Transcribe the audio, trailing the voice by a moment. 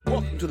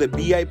to the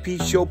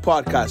VIP Show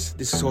podcast.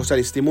 This is Jose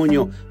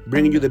Aristimuño,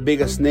 bringing you the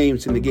biggest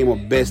names in the game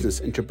of business,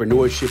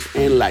 entrepreneurship,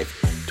 and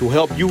life to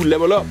help you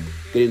level up,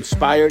 get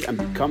inspired, and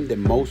become the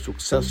most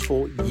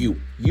successful you.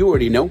 You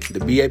already know,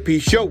 the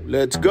VIP Show.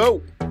 Let's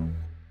go.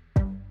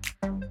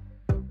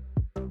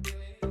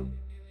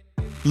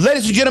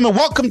 Ladies and gentlemen,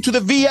 welcome to the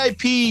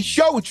VIP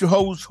Show with your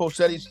host,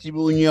 Jose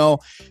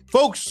Aristimuño.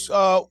 Folks,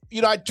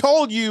 I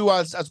told you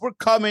as we're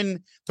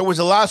coming towards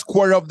the last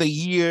quarter of the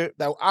year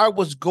that I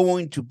was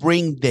going to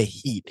bring the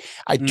heat.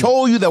 I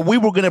told you that we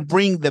were going to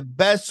bring the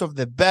best of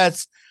the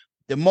best,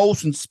 the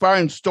most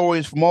inspiring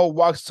stories from all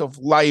walks of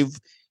life.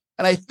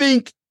 And I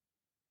think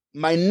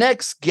my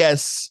next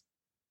guest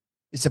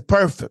is a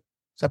perfect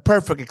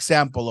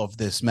example of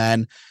this,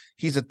 man.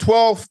 He's a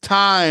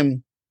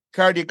 12-time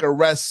cardiac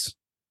arrest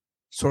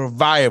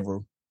survivor.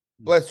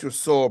 Bless your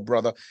soul,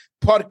 brother.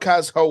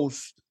 Podcast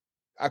host,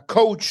 a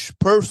coach,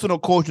 personal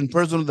coach and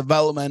personal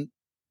development,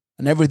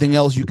 and everything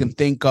else you can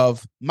think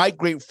of. My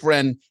great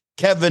friend,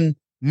 Kevin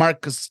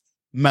Marcus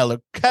Miller.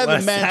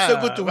 Kevin, man,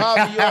 so good to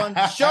have you on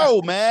the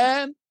show,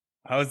 man.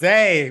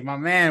 Jose, my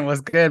man,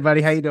 what's good,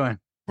 buddy? How you doing?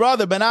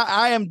 Brother, man,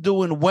 I am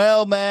doing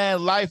well,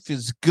 man. Life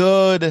is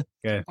good.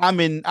 Good. I'm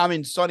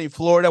in sunny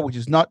Florida, which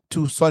is not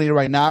too sunny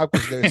right now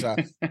because there's a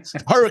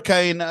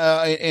hurricane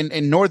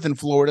in northern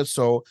Florida.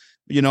 So,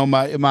 you know,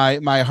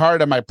 my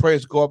heart and my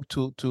prayers go up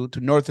to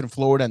northern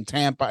Florida and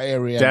Tampa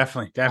area.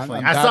 Definitely.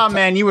 I saw,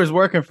 man, you was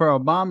working for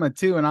Obama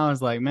too, and I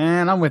was like,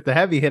 man, I'm with the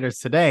heavy hitters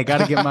today. Got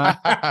to get my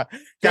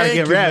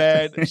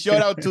man.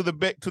 Shout out to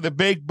the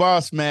big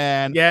boss,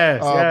 man.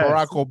 Yes,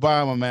 Barack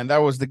Obama, man. That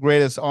was the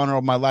greatest honor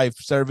of my life,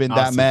 serving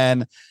that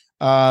man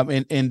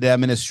in the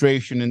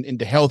administration and in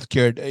the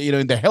healthcare,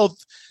 in the health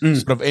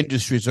sort of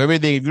industry. So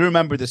everything, if you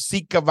remember the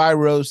Zika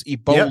virus,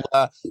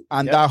 Ebola,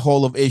 and that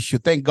whole of issue.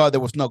 Thank God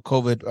there was no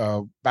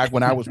COVID back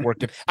when I was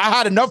working. I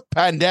had enough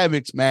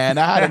pandemics, man.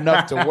 I had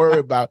enough to worry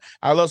about.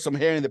 I lost some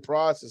hair in the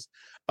process.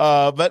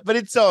 But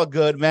it's all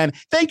good, man.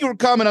 Thank you for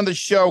coming on the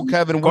show,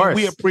 Kevin.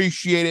 We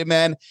appreciate it,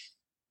 man.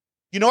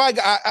 You know,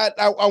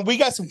 I we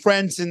got some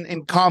friends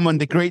in common,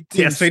 the Great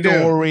Team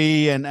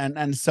Story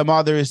and some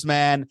others,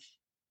 man.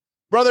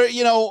 Brother,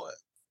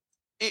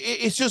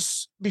 it's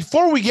just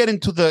before we get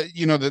into the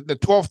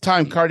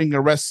 12-time cardiac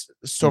arrest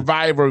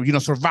survivor,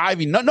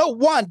 surviving. No,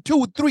 1,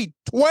 2, 3,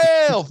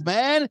 12,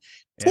 man.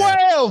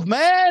 12,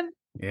 man.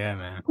 Yeah,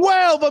 man.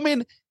 12. I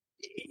mean,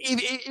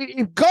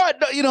 if God,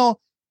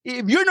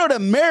 if you're not a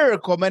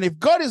miracle, man, if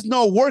God is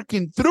not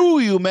working through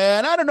you,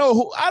 man, I don't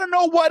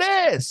know what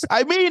is.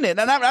 I mean it.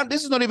 And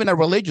this is not even a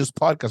religious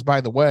podcast,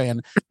 by the way.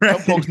 And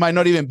some folks might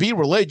not even be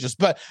religious,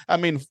 but I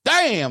mean,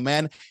 damn,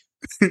 man.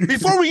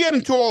 Before we get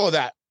into all of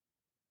that,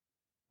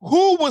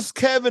 who was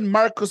Kevin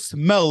Marcus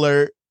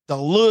Miller, the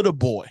little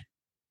boy?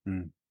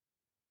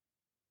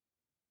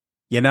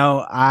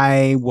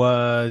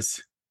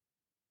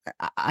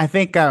 I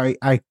think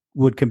I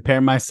would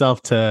compare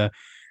myself to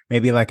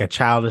maybe like a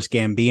Childish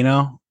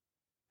Gambino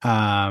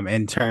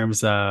in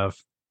terms of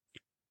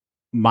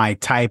my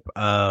type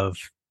of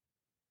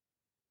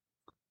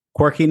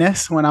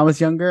quirkiness when I was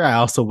younger. I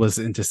also was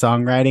into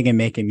songwriting and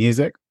making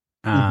music.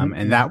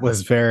 And that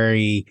was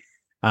very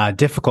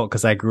difficult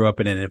because I grew up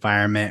in an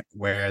environment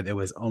where there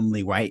was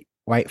only white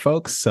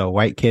folks, so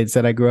white kids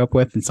that I grew up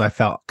with, and so I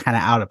felt kind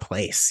of out of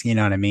place. You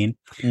know what I mean?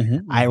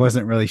 I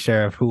wasn't really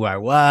sure of who I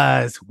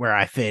was, where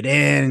I fit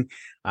in.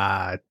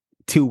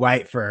 Too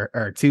black for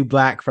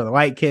the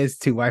white kids,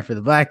 too white for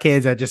the black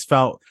kids. I just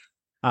felt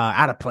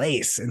out of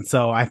place, and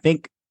so I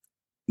think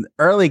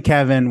early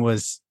Kevin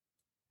was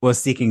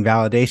seeking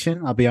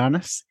validation. I'll be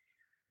honest.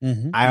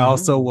 I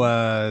also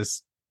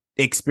was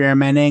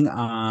experimenting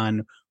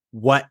on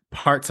what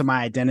parts of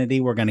my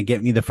identity were going to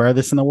get me the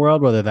furthest in the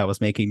world, whether that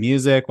was making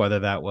music, whether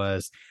that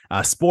was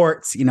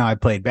sports. I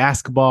played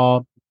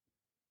basketball.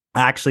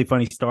 Actually,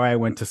 funny story, I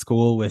went to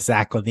school with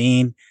Zach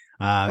LaVine,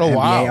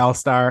 NBA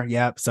All-Star.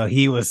 Yep. So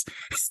he was,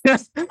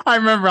 I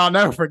remember, I'll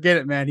never forget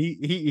it, man.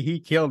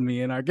 He killed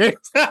me in our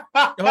games.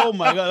 Oh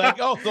my God.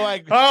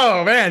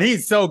 Oh man,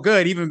 he's so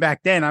good. Even back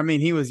then, I mean,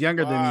 he was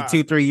younger than me,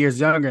 2-3 years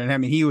younger. And I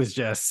mean, he was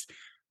just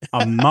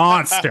a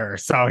monster.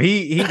 So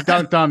he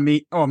dunked on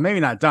me. Oh, maybe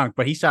not dunked,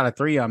 but he shot a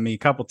 3 on me a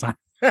couple times.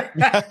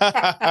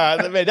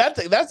 Man,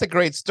 that's a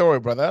great story,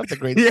 brother. That's a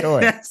great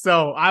story.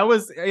 So I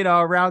was,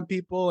 around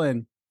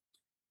people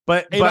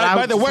but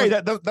by the way,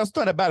 that's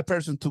not a bad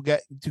person to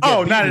get.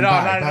 Oh, not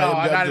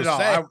at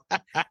all.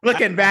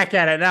 Looking back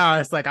at it now,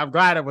 it's like I'm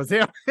glad it was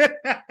him.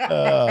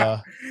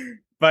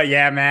 But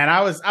yeah, man,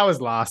 I was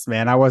lost,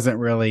 man. I wasn't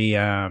really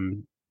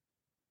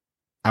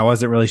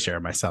sure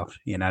of myself.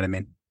 You know what I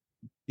mean?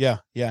 Yeah,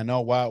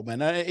 no, wow,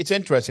 man. It's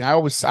interesting.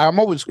 I'm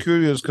always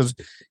curious because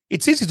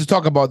it's easy to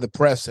talk about the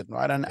present,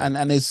 right?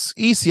 And it's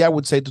easy, I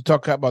would say, to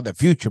talk about the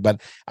future,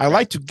 but I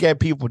like to get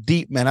people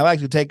deep, man. I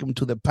like to take them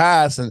to the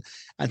past, and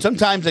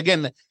sometimes,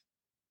 again,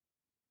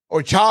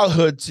 or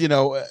childhoods,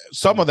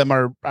 some of them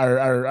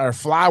are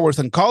flowers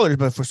and colors,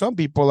 but for some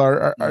people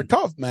are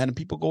tough, man.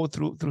 People go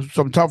through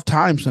some tough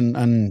times,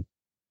 and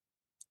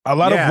a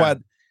lot of what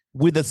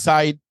we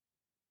decide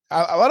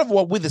a lot of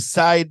what we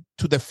decide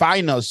to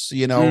define us,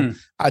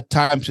 at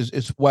times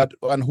is what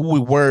and who we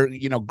were,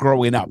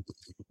 growing up.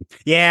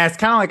 Yeah, it's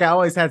kind of like I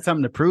always had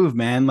something to prove,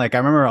 man. Like I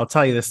remember, I'll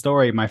tell you the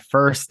story. My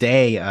first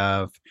day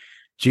of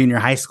junior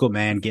high school,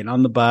 man, getting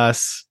on the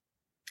bus,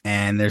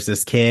 and there's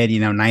this kid,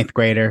 ninth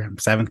grader,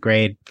 seventh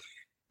grade,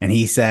 and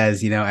he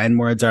says,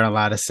 N-words aren't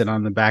allowed to sit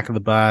on the back of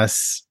the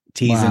bus,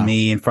 teasing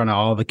me in front of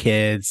all the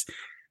kids.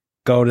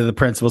 Go to the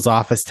principal's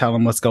office, tell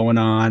him what's going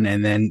on.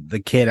 And then the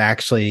kid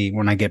actually,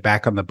 when I get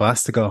back on the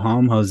bus to go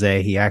home,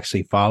 Jose, he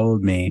actually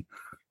followed me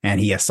and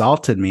he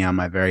assaulted me on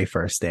my very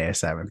first day of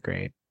seventh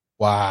grade.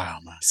 Wow.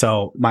 Man.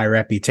 So my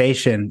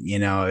reputation,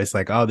 is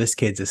like, oh, this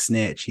kid's a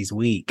snitch. He's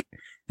weak.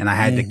 And I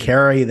had to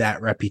carry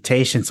that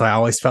reputation. So I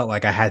always felt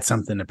like I had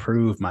something to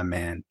prove, my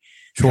man,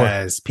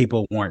 because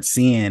people weren't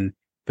seeing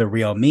the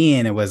real me.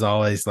 And it was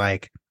always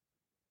like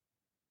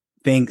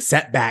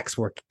setbacks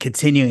were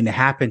continuing to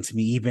happen to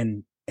me,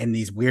 even in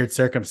these weird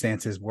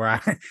circumstances where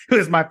it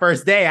was my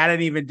first day. I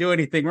didn't even do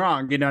anything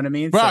wrong. You know what I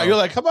mean? Right. So, you're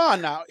like, come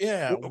on now.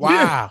 Yeah.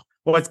 Wow.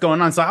 What's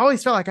going on? So I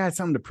always felt like I had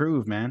something to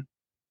prove, man.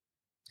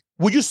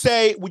 Would you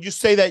say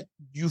that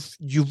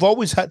you've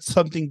always had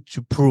something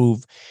to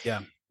prove? Yeah.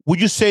 Would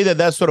you say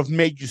that sort of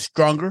made you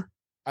stronger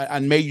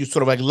and made you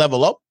sort of like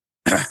level up?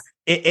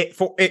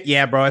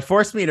 Yeah, bro. It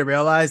forced me to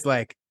realize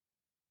like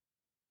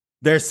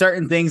there's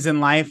certain things in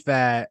life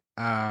that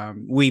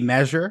we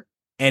measure.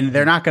 And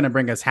they're not going to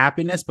bring us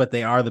happiness, but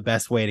they are the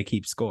best way to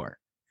keep score.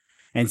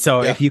 And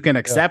so if you can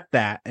accept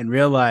that and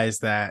realize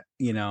that,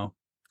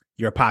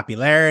 your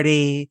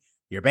popularity,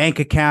 your bank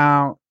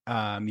account,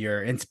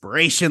 your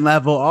inspiration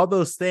level, all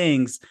those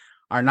things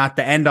are not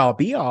the end all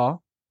be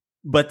all,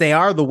 but they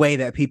are the way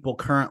that people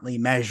currently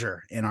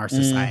measure in our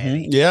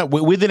society. Yeah.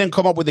 We didn't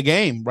come up with the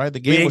game, right? The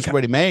game was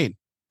already made.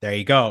 There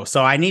you go.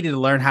 So I needed to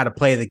learn how to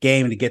play the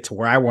game to get to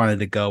where I wanted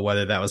to go,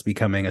 whether that was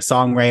becoming a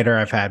songwriter.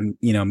 I've had,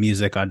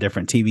 music on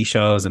different TV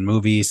shows and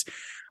movies,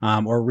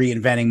 or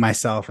reinventing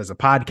myself as a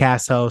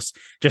podcast host,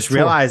 just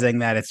realizing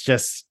that it's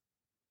just,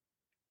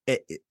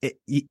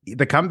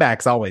 the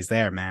comeback's always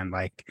there, man.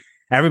 Like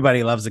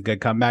everybody loves a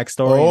good comeback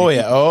story. Oh,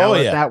 yeah. Oh,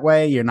 yeah. That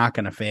way, you're not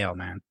going to fail,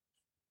 man.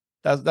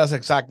 That's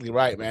exactly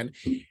right, man.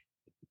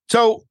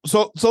 So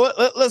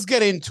let's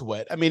get into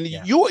it. I mean,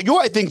 you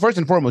I think first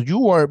and foremost, you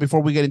were, before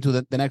we get into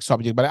the next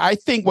subject, but I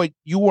think what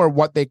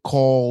they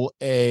call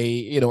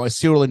a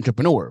serial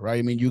entrepreneur, right?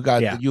 I mean, you're a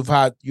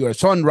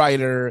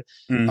songwriter,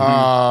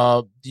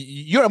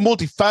 you're a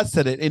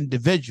multifaceted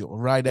individual,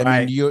 right?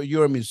 I mean,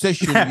 you're a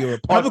musician, you're a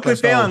publicly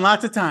failing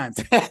lots of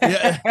times.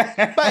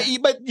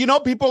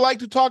 But people like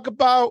to talk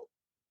about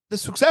the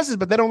successes,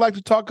 but they don't like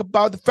to talk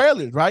about the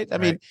failures, right? I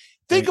mean,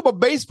 think about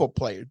baseball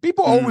players.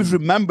 People always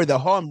remember the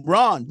home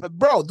run. But,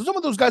 bro, some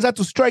of those guys had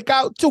to strike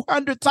out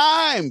 200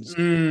 times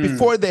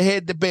before they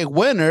hit the big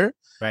winner,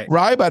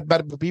 right?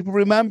 But people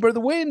remember the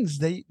wins.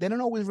 They don't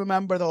always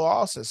remember the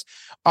losses.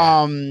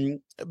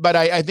 But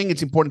I think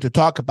it's important to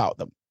talk about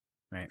them.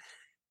 Right.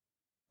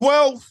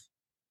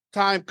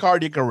 12-time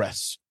cardiac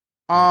arrest.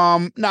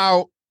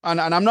 Now,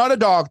 and I'm not a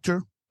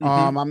doctor.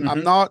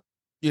 I'm not,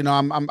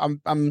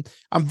 I'm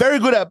very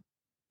good at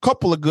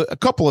a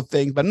couple of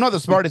things, but I'm not the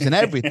smartest in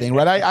everything,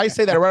 right? I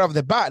say that right off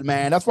the bat,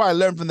 man. That's why I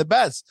learned from the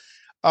best.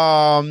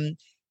 So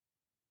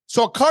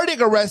a cardiac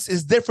arrest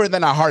is different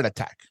than a heart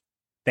attack.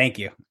 Thank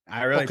you.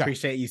 I really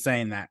appreciate you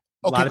saying that.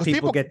 A lot of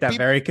people get that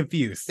very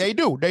confused. They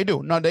do.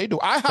 No, they do.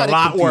 I had a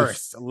lot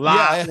worse. A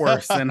lot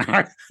worse than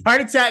heart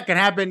attack can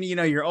happen.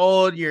 You're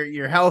old,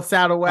 your health's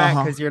out of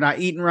whack because you're not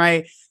eating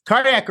right.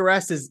 Cardiac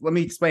arrest is, let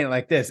me explain it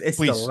like this. It's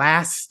the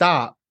last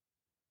stop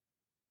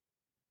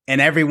in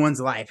everyone's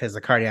life is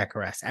a cardiac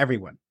arrest.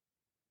 Everyone.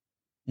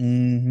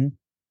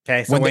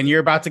 Okay, so when you're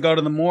about to go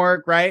to the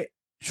morgue, right?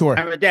 Sure.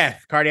 Time of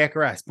death, cardiac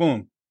arrest.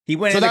 Boom. He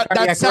went into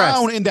cardiac arrest. So that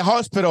sound in the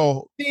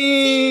hospital.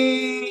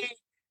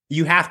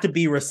 You have to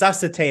be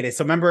resuscitated.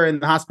 So remember in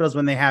the hospitals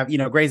when they have,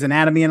 Grey's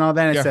Anatomy and all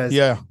that, it says,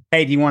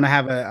 hey, do you want to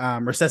have a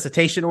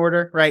resuscitation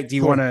order, right? Do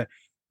you want to,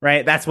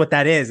 right? That's what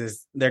that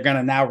is they're going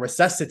to now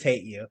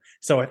resuscitate you.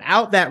 So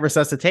without that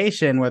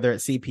resuscitation, whether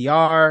it's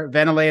CPR,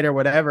 ventilator,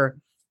 whatever,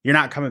 you're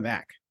not coming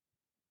back.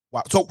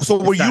 Wow. So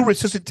were you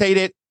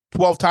resuscitated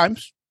 12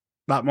 times?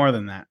 A lot more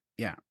than that.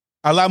 Yeah.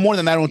 A lot more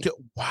than that. Wow,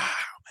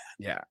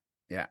 man.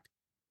 Yeah.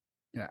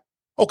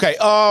 Okay.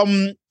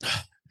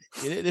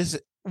 It is.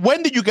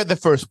 When did you get the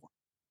first one?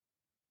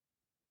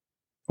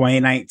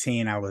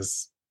 2019. I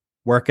was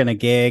working a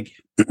gig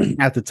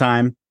at the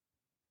time.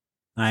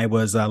 I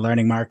was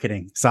learning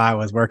marketing. So I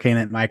was working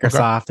at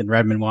Microsoft in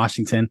Redmond,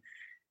 Washington.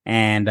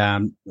 And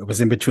it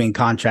was in between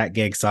contract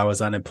gigs. So I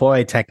was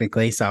unemployed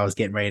technically. So I was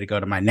getting ready to go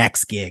to my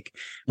next gig.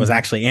 Was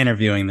actually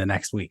interviewing the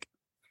next week.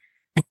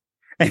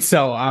 And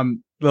so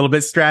I'm a little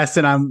bit stressed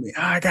and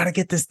I got to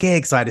get this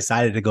gig. So I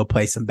decided to go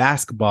play some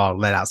basketball,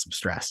 let out some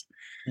stress.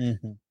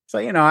 So,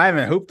 I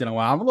haven't hooped in a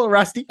while. I'm a little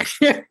rusty,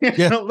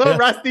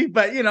 rusty,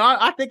 but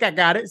I think I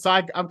got it. So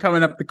I'm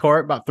coming up the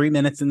court about 3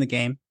 minutes in the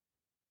game.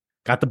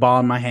 Got the ball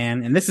in my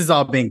hand. And this is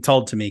all being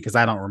told to me because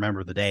I don't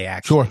remember the day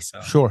actually.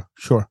 Sure.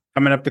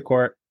 Coming up the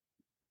court.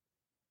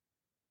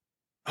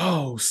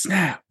 Oh,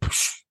 snap.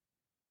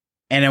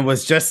 And it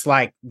was just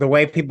like the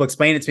way people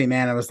explained it to me,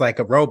 man. It was like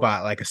a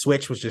robot, like a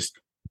switch was just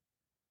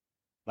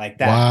like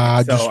that.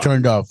 Wow, So, just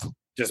turned off.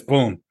 Just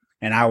boom.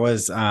 And I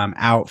was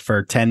out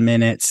for 10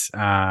 minutes,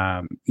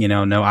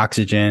 no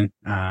oxygen.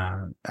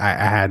 I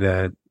had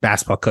a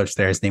basketball coach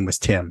there. His name was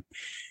Tim,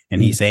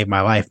 and he saved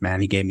my life,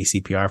 man. He gave me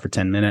CPR for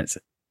 10 minutes.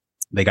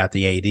 They got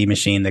the AED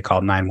machine. They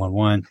called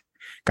 911,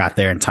 got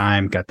there in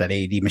time, got that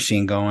AED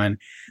machine going.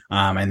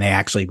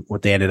 And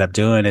what they ended up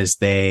doing is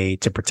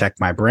to protect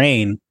my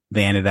brain,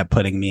 they ended up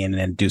putting me in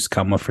an induced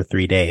coma for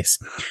 3 days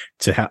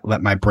to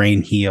let my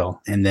brain heal.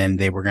 And then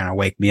they were going to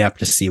wake me up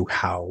to see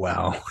how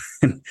well,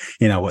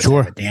 what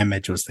type of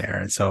damage was there.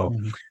 And so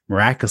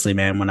miraculously,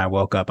 man, when I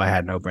woke up, I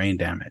had no brain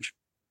damage.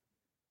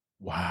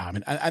 Wow. I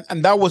mean,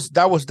 and that was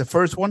the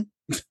first one.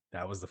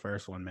 That was the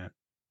first one, man.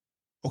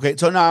 Okay.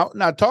 So now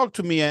talk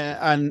to me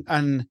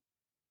and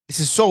this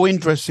is so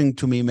interesting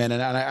to me, man.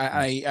 And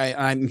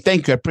I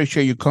thank you. I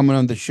appreciate you coming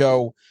on the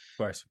show. Of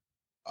course.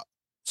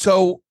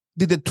 So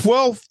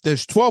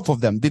there's 12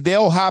 of them. Did they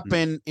all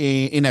happen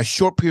in a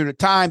short period of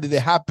time? Did they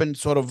happen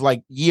sort of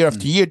like year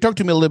after year? Talk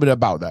to me a little bit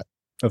about that.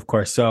 Of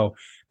course. So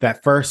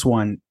that first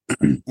one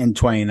in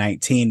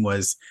 2019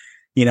 was,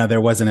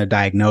 there wasn't a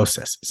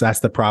diagnosis. So that's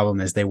the problem,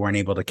 is they weren't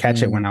able to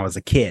catch it when I was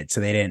a kid. So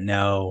they didn't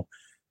know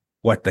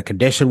what the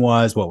condition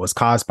was, what was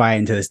caused by it.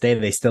 And to this day,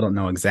 they still don't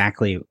know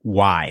exactly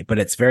why, but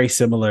it's very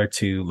similar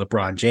to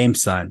LeBron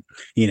James' son,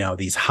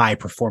 these high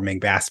performing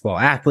basketball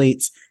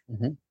athletes.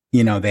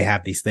 They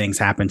have these things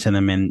happen to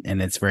them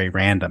and it's very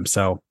random.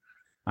 So,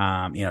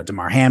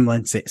 DeMar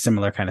Hamlin,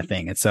 similar kind of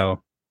thing. And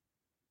so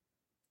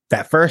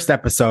that first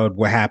episode,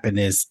 what happened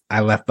is I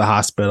left the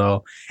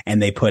hospital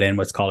and they put in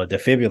what's called a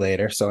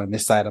defibrillator. So on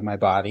this side of my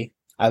body,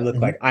 I look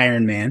like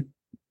Iron Man.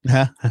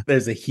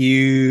 There's a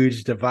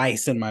huge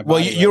device in my body.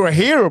 Well, you're a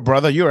hero,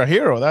 brother. You're a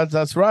hero.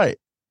 That's right.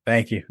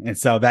 Thank you. And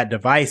so that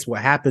device,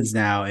 what happens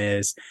now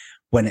is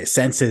when it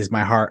senses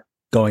my heart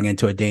going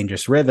into a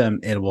dangerous rhythm,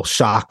 it will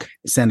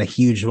send a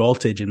huge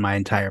voltage in my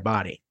entire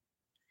body.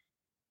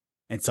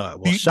 And so it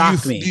will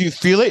shock me. Do you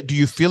feel it? Do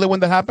you feel it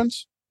when that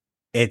happens?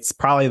 It's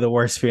probably the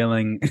worst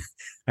feeling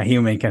a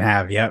human can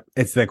have. Yep.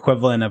 It's the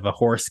equivalent of a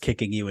horse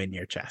kicking you in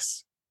your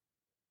chest.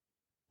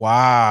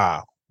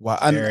 Wow.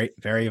 Very,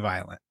 very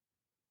violent.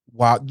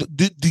 Wow.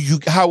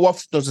 How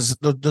often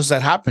does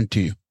that happen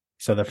to you?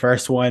 So the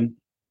first one,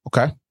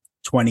 okay,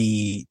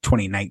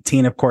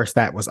 2019, of course,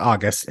 that was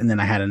August. And then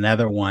I had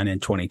another one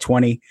in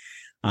 2020.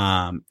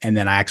 And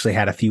then I actually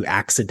had a few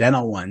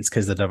accidental ones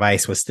because the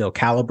device was still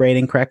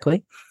calibrating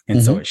correctly.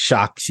 And so it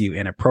shocks you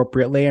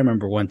inappropriately. I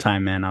remember one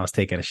time, man, I was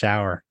taking a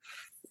shower.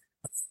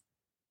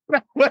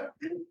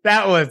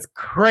 That was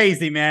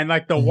crazy, man.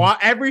 Like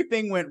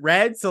everything went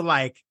red. So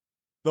like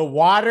the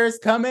water's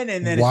coming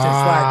and then it's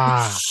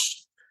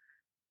just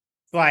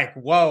like,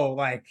 whoa,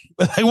 like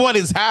what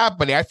is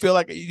happening? I feel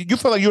like you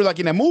feel like you're like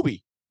in a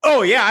movie.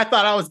 Oh yeah, I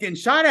thought I was getting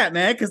shot at,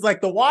 man, because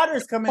like the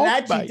water's coming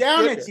at you,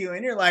 down at you,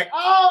 and you're like,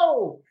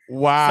 oh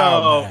wow.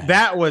 So man,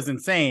 that was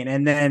insane.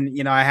 And then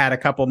I had a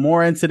couple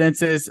more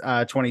incidences,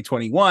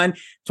 2021,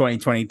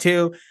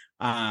 2022.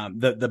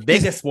 The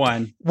biggest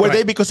one. Were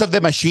they because of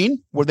the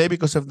machine? Were they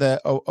because of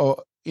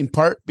the in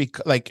part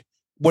because like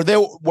were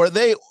they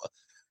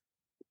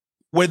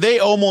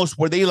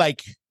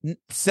like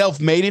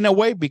self-made in a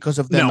way because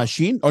of the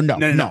machine or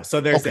no?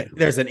 So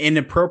there's an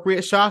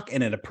inappropriate shock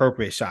and an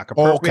appropriate shock.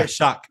 Appropriate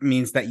shock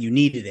means that you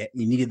needed it.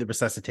 You needed the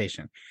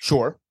resuscitation.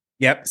 Sure.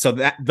 Yep. So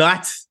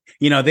that's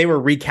they were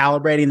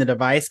recalibrating the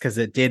device because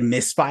it did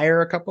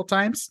misfire a couple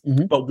times.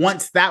 But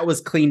once that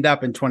was cleaned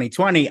up in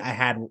 2020, I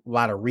had a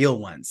lot of real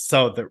ones.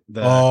 So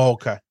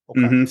okay.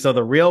 So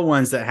the real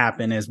ones that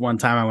happened is one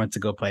time I went to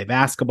go play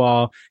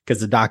basketball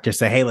because the doctor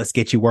said, "Hey, let's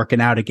get you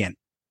working out again.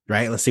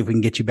 Right? Let's see if we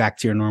can get you back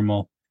to your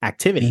normal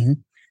activity."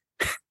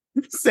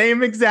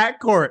 Same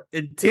exact court,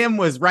 and Tim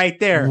was right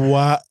there.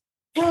 What?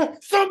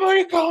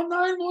 Somebody call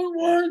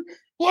 911.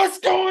 What's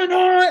going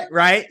on?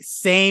 Right?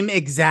 Same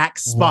exact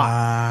spot.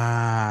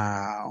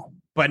 Wow.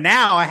 But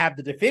now I have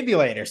the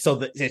defibrillator,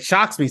 so it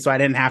shocks me, so I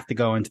didn't have to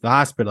go into the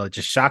hospital. It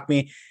just shocked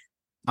me.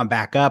 I'm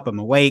back up. I'm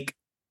awake.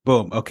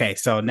 Boom. Okay,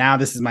 so now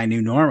this is my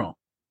new normal.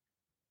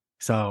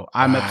 So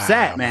I'm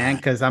upset, man,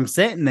 because I'm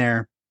sitting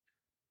there.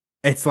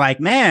 It's like,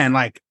 man,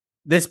 like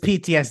this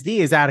PTSD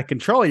is out of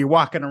control. You're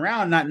walking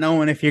around not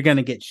knowing if you're going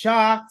to get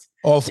shocked.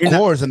 Of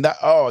course. And that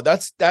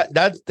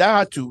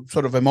had to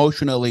sort of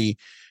emotionally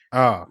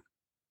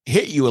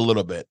hit you a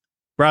little bit.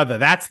 Brother,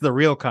 that's the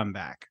real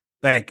comeback.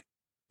 Like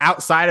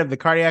outside of the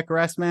cardiac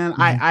arrest, man,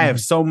 I have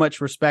so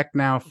much respect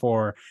now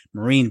for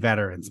Marine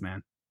veterans,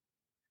 man.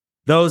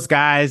 Those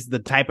guys, the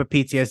type of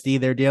PTSD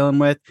they're dealing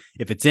with,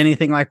 if it's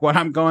anything like what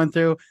I'm going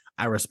through,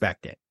 I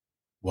respect it.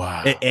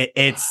 Wow.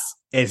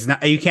 It's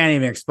not, you can't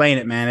even explain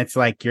it, man. It's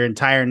like your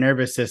entire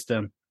nervous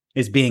system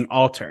is being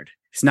altered.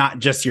 It's not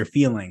just your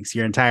feelings.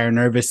 Your entire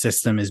nervous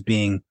system is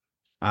being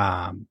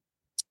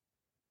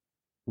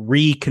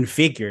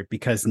reconfigured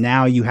because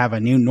now you have a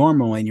new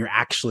normal and you're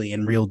actually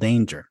in real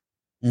danger.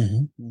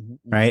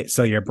 Right.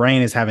 So your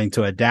brain is having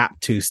to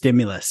adapt to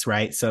stimulus.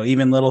 Right. So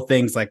even little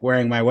things like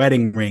wearing my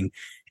wedding ring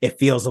it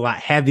feels a lot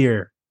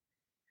heavier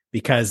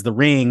because the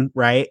ring,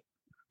 right?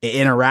 It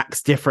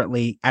interacts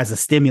differently as a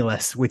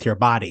stimulus with your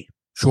body.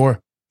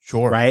 Sure.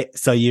 Right.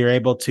 So you're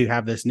able to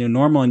have this new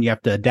normal and you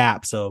have to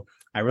adapt. So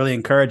I really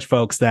encourage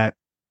folks that,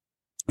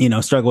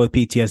 struggle with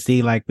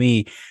PTSD like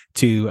me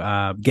to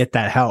get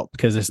that help,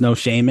 because there's no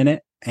shame in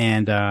it.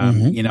 And,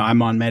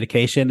 I'm on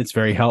medication. It's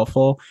very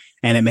helpful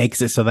and it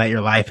makes it so that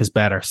your life is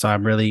better. So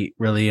I'm really,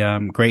 really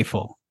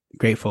grateful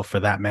for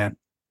that, man.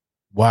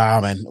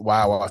 Wow, man.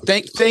 Wow.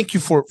 Thank you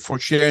for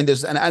sharing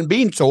this and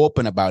being so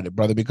open about it,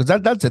 brother, because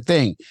that's the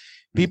thing.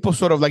 People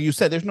sort of, like you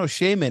said, there's no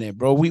shame in it,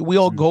 bro. We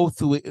all go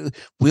through it.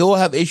 We all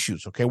have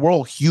issues. Okay. We're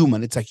all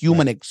human. It's a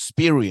human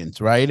experience.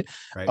 Right.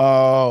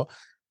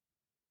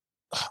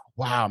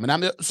 Wow,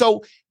 man.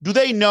 So do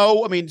they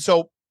know? I mean,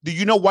 so do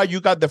you know why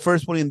you got the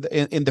first one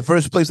in the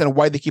first place and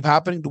why they keep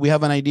happening? Do we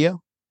have an idea?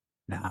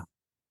 No.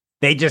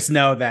 They just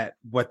know that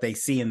what they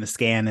see in the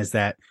scan is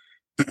that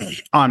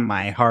on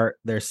my heart,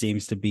 there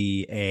seems to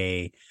be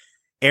a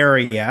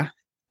area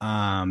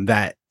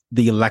that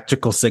the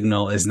electrical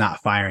signal is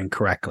not firing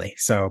correctly.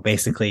 So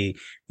basically,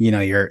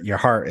 your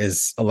heart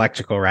is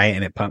electrical, right?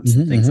 And it pumps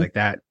things like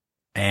that.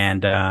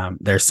 And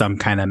there's some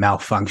kind of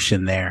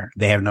malfunction there.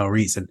 They have no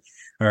reason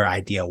or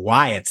idea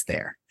why it's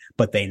there,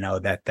 but they know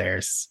that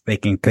they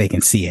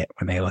can see it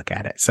when they look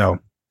at it. So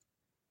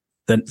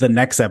the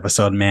next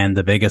episode, man,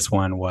 the biggest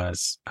one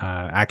was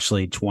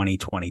actually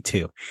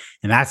 2022.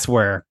 And that's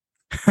where,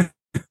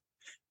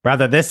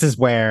 brother, this is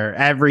where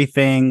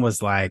everything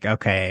was like,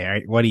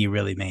 okay, what are you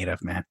really made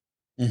of, man?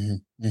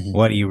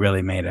 What are you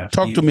really made of?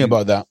 Talk to me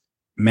about that.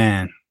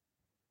 Man,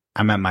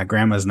 I'm at my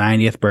grandma's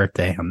 90th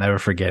birthday. I'll never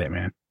forget it,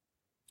 man.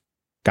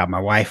 Got my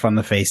wife on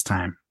the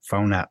FaceTime,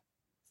 phone up,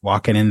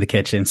 walking in the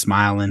kitchen,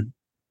 smiling.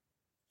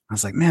 I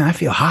was like, man, I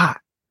feel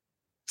hot.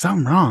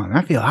 Something wrong.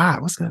 I feel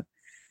hot. What's good?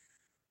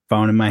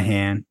 Phone in my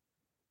hand.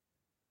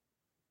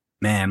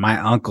 Man, my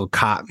uncle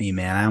caught me,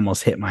 man. I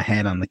almost hit my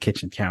head on the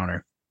kitchen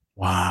counter.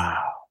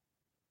 Wow.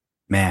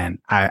 Man,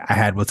 I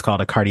had what's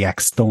called a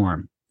cardiac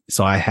storm.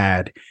 So I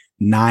had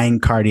 9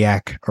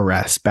 cardiac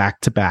arrests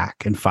back to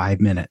back in 5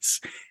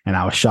 minutes. And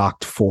I was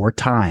shocked 4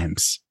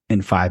 times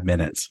in 5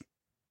 minutes.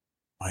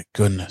 My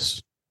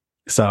goodness.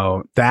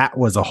 So that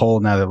was a whole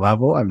nother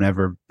level. I've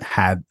never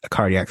had a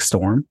cardiac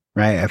storm,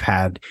 right? I've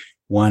had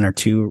 1 or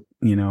 2,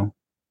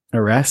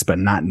 arrests, but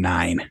not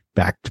 9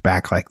 back to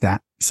back like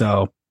that.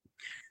 So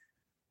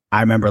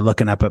I remember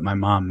looking up at my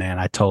mom, man.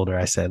 I told her,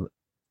 I said,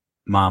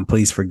 Mom,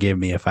 please forgive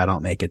me if I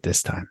don't make it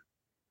this time.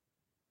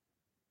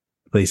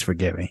 Please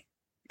forgive me.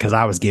 Because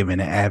I was giving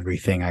it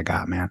everything I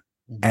got, man.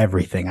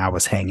 Everything. I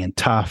was hanging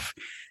tough.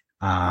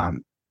 I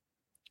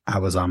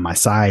was on my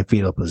side,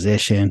 fetal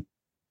position.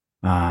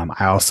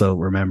 I also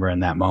remember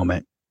in that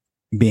moment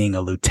being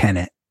a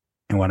lieutenant.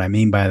 And what I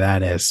mean by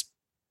that is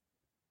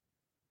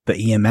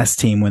the EMS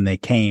team, when they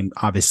came,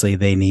 obviously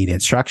they need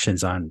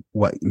instructions on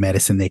what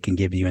medicine they can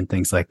give you and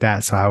things like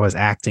that. So I was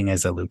acting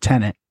as a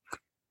lieutenant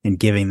and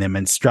giving them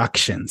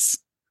instructions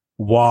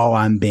while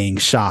I'm being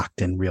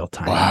shocked in real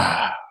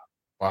time.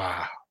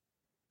 Wow.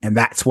 And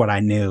that's what I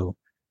knew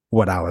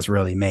what I was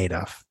really made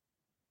of.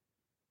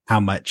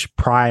 How much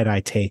pride I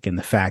take in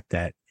the fact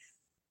that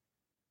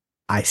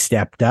I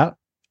stepped up.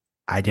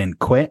 I didn't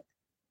quit.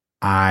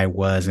 I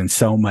was in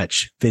so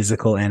much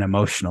physical and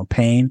emotional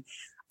pain.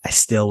 I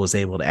still was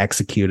able to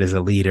execute as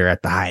a leader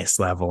at the highest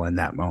level in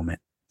that moment.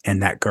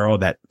 And that girl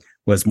that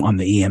was on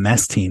the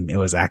EMS team, it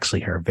was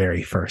actually her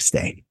very first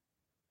day.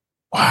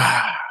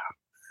 Wow.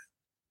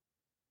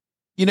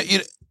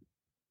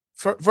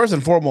 First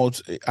and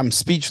foremost, I'm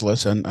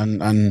speechless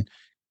and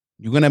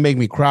you're going to make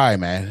me cry,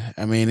 man.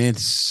 I mean,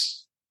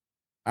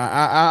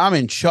 I'm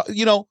in shock.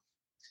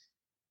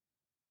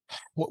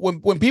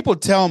 When people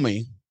tell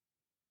me,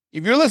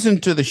 if you're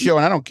listening to the show,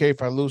 and I don't care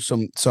if I lose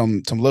some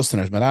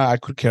listeners, but I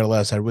could care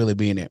less. I really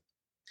mean it.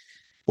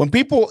 When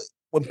people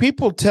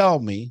tell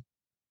me,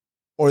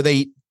 or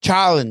they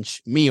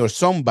challenge me or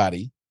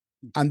somebody,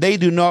 and they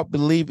do not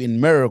believe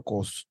in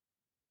miracles,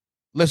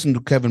 listen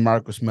to Kevin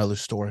Marcus Miller's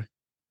story.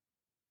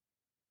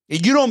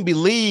 If you don't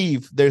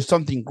believe there's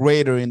something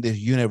greater in this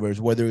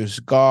universe, whether it's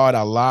God,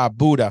 Allah,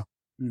 Buddha,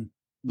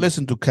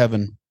 listen to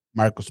Kevin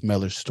Marcus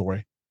Miller's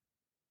story.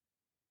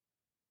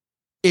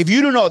 If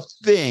you do not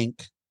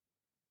think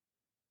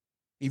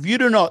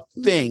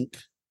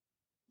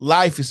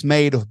life is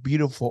made of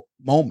beautiful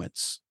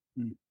moments,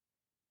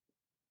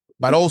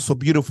 but also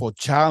beautiful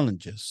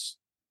challenges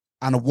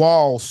and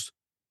walls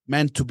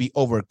meant to be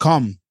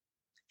overcome,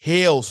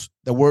 hills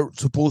that we're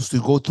supposed to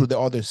go through the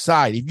other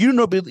side. If you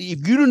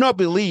do not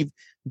believe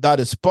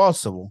that is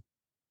possible,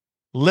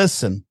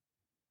 listen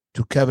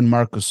to Kevin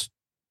Marcus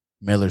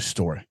Miller's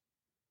story.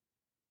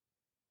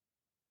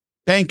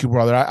 Thank you,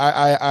 brother.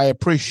 I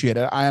appreciate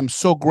it. I am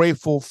so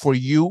grateful for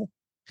you.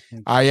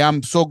 I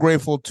am so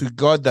grateful to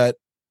God that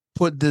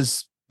put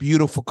this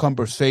beautiful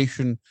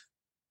conversation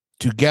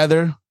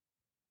together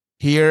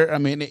here. I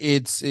mean,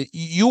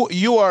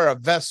 you are a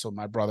vessel,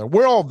 my brother.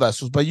 We're all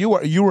vessels, but you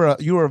are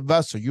a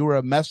vessel. You are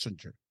a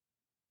messenger.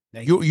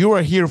 You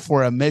are here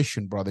for a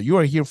mission, brother. You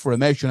are here for a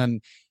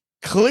mission,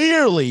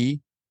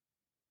 clearly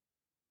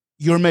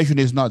your mission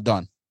is not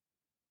done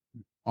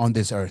on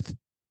this earth.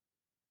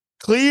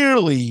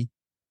 Clearly,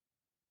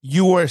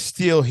 you are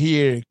still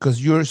here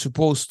because you're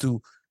supposed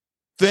to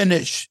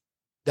finish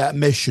that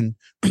mission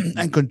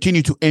and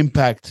continue to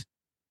impact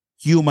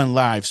human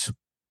lives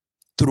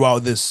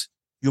throughout this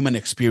human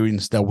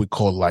experience that we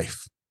call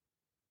life.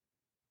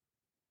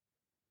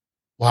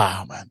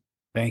 Wow, man.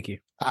 Thank you.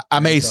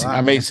 Amazing.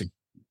 Amazing.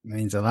 It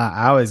means a lot.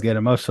 I always get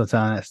emotional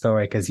telling that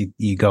story because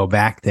you go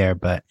back there,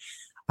 but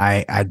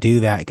I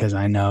do that because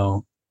I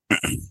know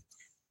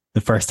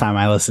the first time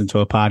I listened to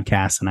a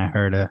podcast and I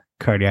heard a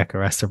cardiac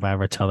arrest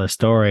survivor tell their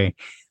story,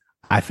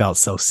 I felt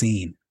so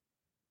seen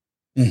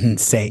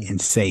and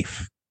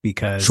safe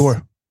because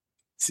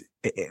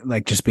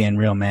like just being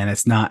real, man,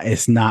 it's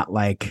not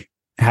like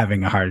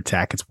having a heart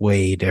attack. It's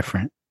way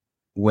different.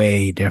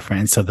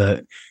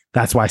 So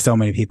that's why so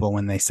many people,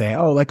 when they say,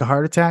 oh, like a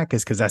heart attack,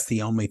 is because that's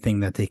the only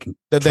thing that they can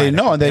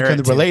know and they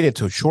can relate it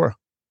to. Sure.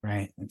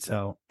 Right. And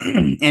so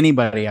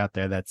anybody out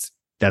there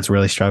that's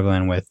really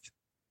struggling with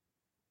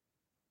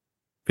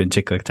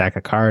ventricular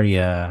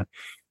tachycardia,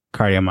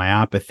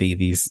 cardiomyopathy,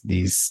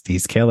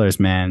 these killers,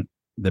 man,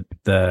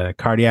 the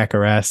cardiac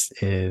arrest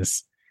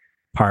is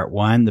part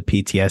 1. The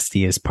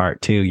PTSD is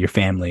part 2. Your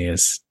family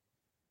is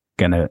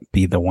going to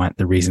be the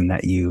reason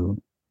that you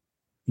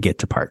get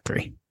to part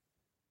 3.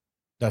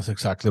 That's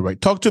exactly right.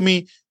 Talk to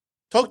me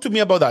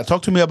about that.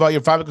 Talk to me about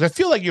your family, because I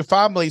feel like your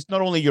family is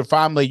not only your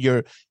family,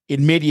 your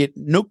immediate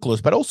nucleus,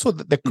 but also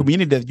the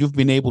community that you've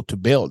been able to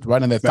build,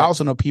 right? And the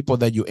thousands of people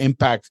that you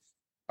impact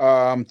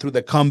through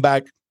the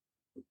comeback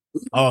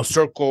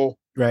circle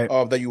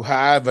that you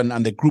have,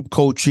 and the group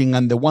coaching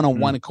and the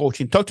one-on-one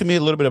coaching. Talk to me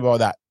a little bit about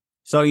that.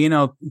 So,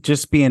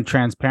 just being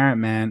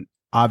transparent, man.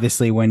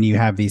 Obviously, when you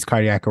have these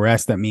cardiac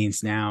arrests, that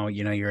means now,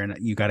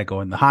 you got to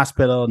go in the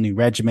hospital, new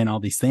regimen,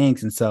 all these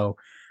things. And so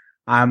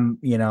I'm,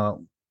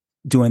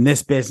 doing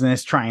this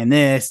business, trying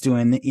this,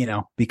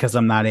 because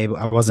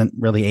I wasn't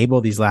really able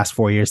these last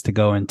 4 years to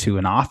go into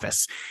an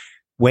office.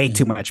 Way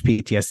too much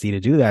PTSD to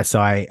do that. So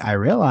I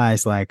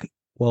realized, like,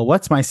 well,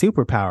 what's my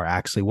superpower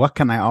actually? What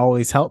can I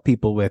always help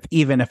people with,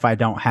 even if I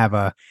don't have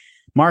a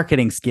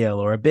marketing skill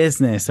or a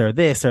business or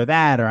this or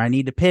that, or I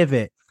need to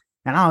pivot?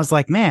 And I was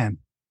like, man,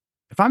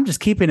 if I'm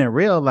just keeping it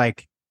real,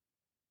 like,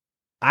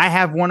 I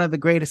have one of the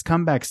greatest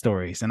comeback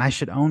stories and I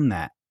should own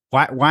that.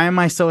 Why am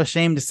I so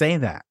ashamed to say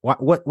that?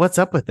 What's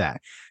up with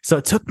that? So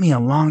it took me a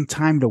long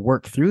time to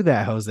work through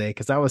that, Jose,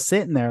 because I was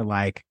sitting there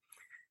like,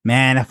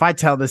 man, if I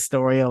tell this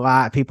story a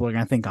lot, people are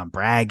going to think I'm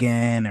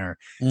bragging or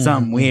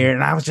something weird.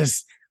 And I was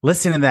just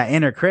listening to that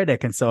inner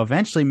critic. And so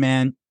eventually,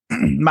 man,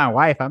 my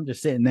wife, I'm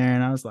just sitting there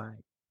and I was like,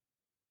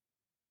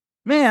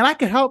 man, I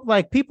could help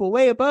like people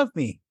way above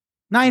me,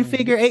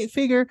 9-figure,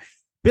 8-figure,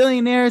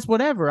 billionaires,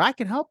 whatever. I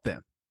can help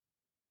them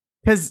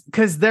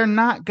because they're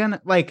not going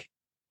to like.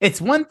 It's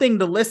one thing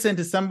to listen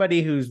to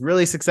somebody who's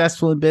really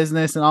successful in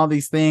business and all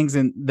these things,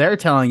 and they're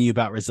telling you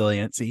about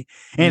resiliency.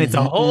 And it's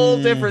a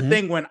whole different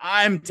thing when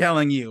I'm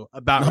telling you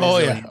about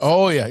resiliency.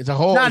 Oh, yeah. It's a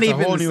whole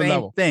new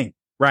level thing.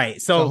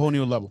 Right. So it's a whole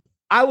new level.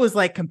 I was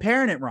like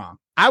comparing it wrong.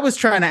 I was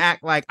trying to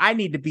act like I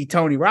need to be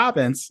Tony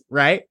Robbins,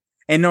 right?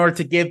 In order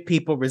to give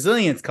people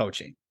resilience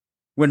coaching,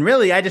 when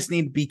really I just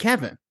need to be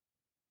Kevin.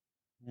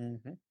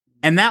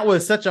 And that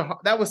was such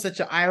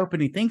an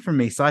eye-opening thing for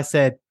me. So I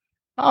said,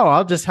 oh,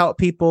 I'll just help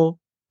people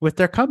with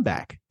their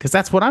comeback, because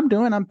that's what I'm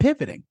doing. I'm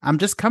pivoting. I'm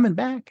just coming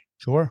back.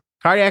 Sure.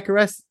 Cardiac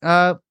arrest.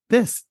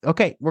 This.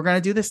 Okay, we're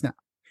gonna do this now.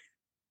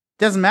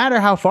 Doesn't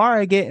matter how far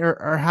I get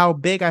or how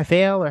big I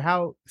fail or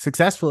how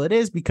successful it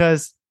is,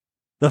 because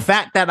the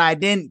fact that I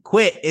didn't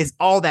quit is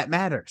all that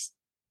matters.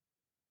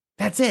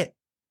 That's it.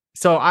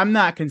 So I'm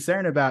not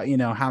concerned about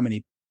how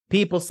many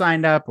people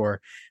signed up or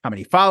how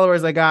many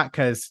followers I got,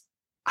 because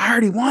I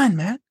already won,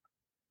 man.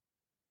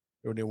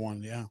 You already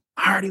won, yeah.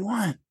 I already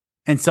won.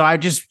 And so I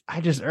just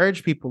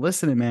urge people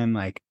listening, man,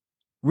 like,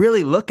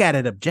 really look at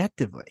it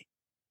objectively.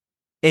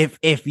 If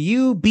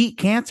you beat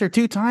cancer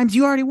 2 times,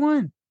 you already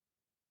won.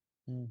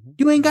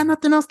 You ain't got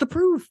nothing else to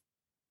prove.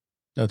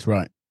 That's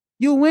right.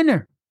 You're a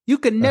winner. You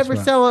could never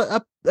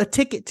sell a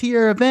ticket to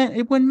your event.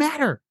 It wouldn't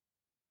matter.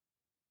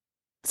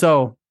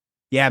 So,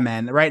 yeah,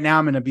 man, right now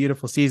I'm in a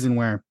beautiful season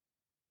where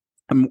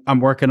I'm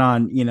working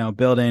on,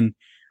 building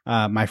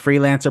my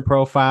freelancer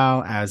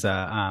profile as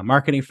a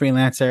marketing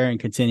freelancer, and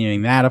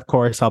continuing that, of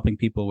course, helping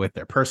people with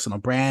their personal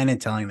brand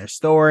and telling their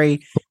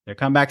story, their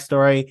comeback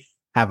story.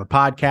 Have a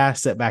podcast,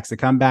 Setbacks to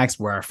Comebacks,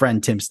 where our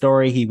friend Tim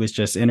Story, he was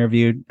just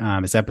interviewed.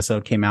 His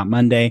episode came out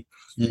Monday.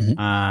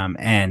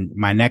 And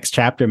my next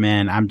chapter,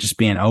 man, I'm just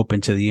being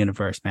open to the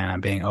universe, man.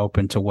 I'm being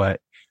open to what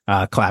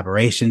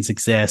collaborations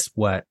exist,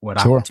 what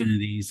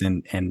opportunities,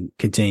 and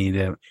continue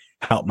to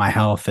help my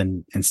health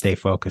and stay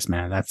focused,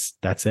 man.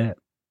 That's it.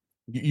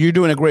 You're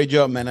doing a great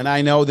job, man. And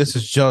I know this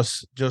is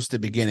just the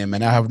beginning,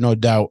 man. I have no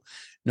doubt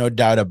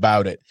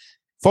about it.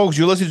 Folks,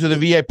 you're listening to the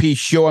VIP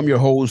show. I'm your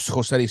host,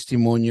 Jose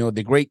Aristimuño,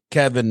 the great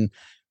Kevin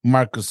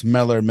Marcus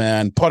Miller,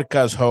 man,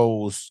 podcast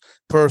host,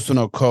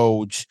 personal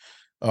coach,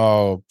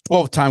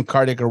 12-time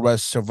cardiac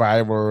arrest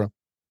survivor,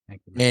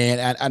 Thank you,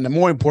 man. And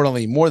more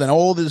importantly, more than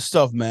all this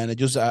stuff, man, it's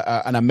just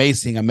an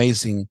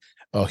amazing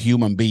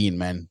human being,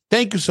 man.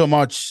 Thank you so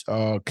much,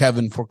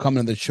 Kevin, for coming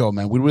on the show,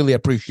 man. We really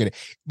appreciate it.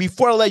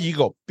 Before I let you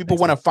go, people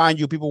want to find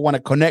you, people want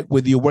to connect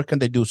with you. Where can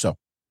they do so?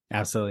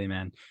 Absolutely,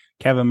 man.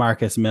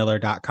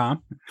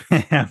 KevinMarcusMiller.com.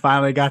 I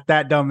finally got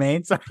that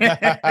domain. So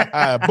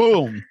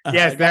boom.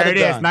 Yes, there it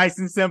is. Nice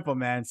and simple,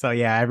 man. So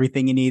yeah,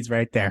 everything you need is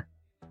right there.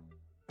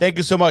 Thank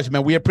you so much,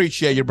 man. We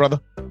appreciate you,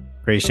 brother.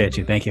 Appreciate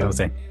you. Thank you,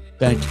 Jose.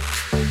 Thank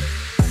you.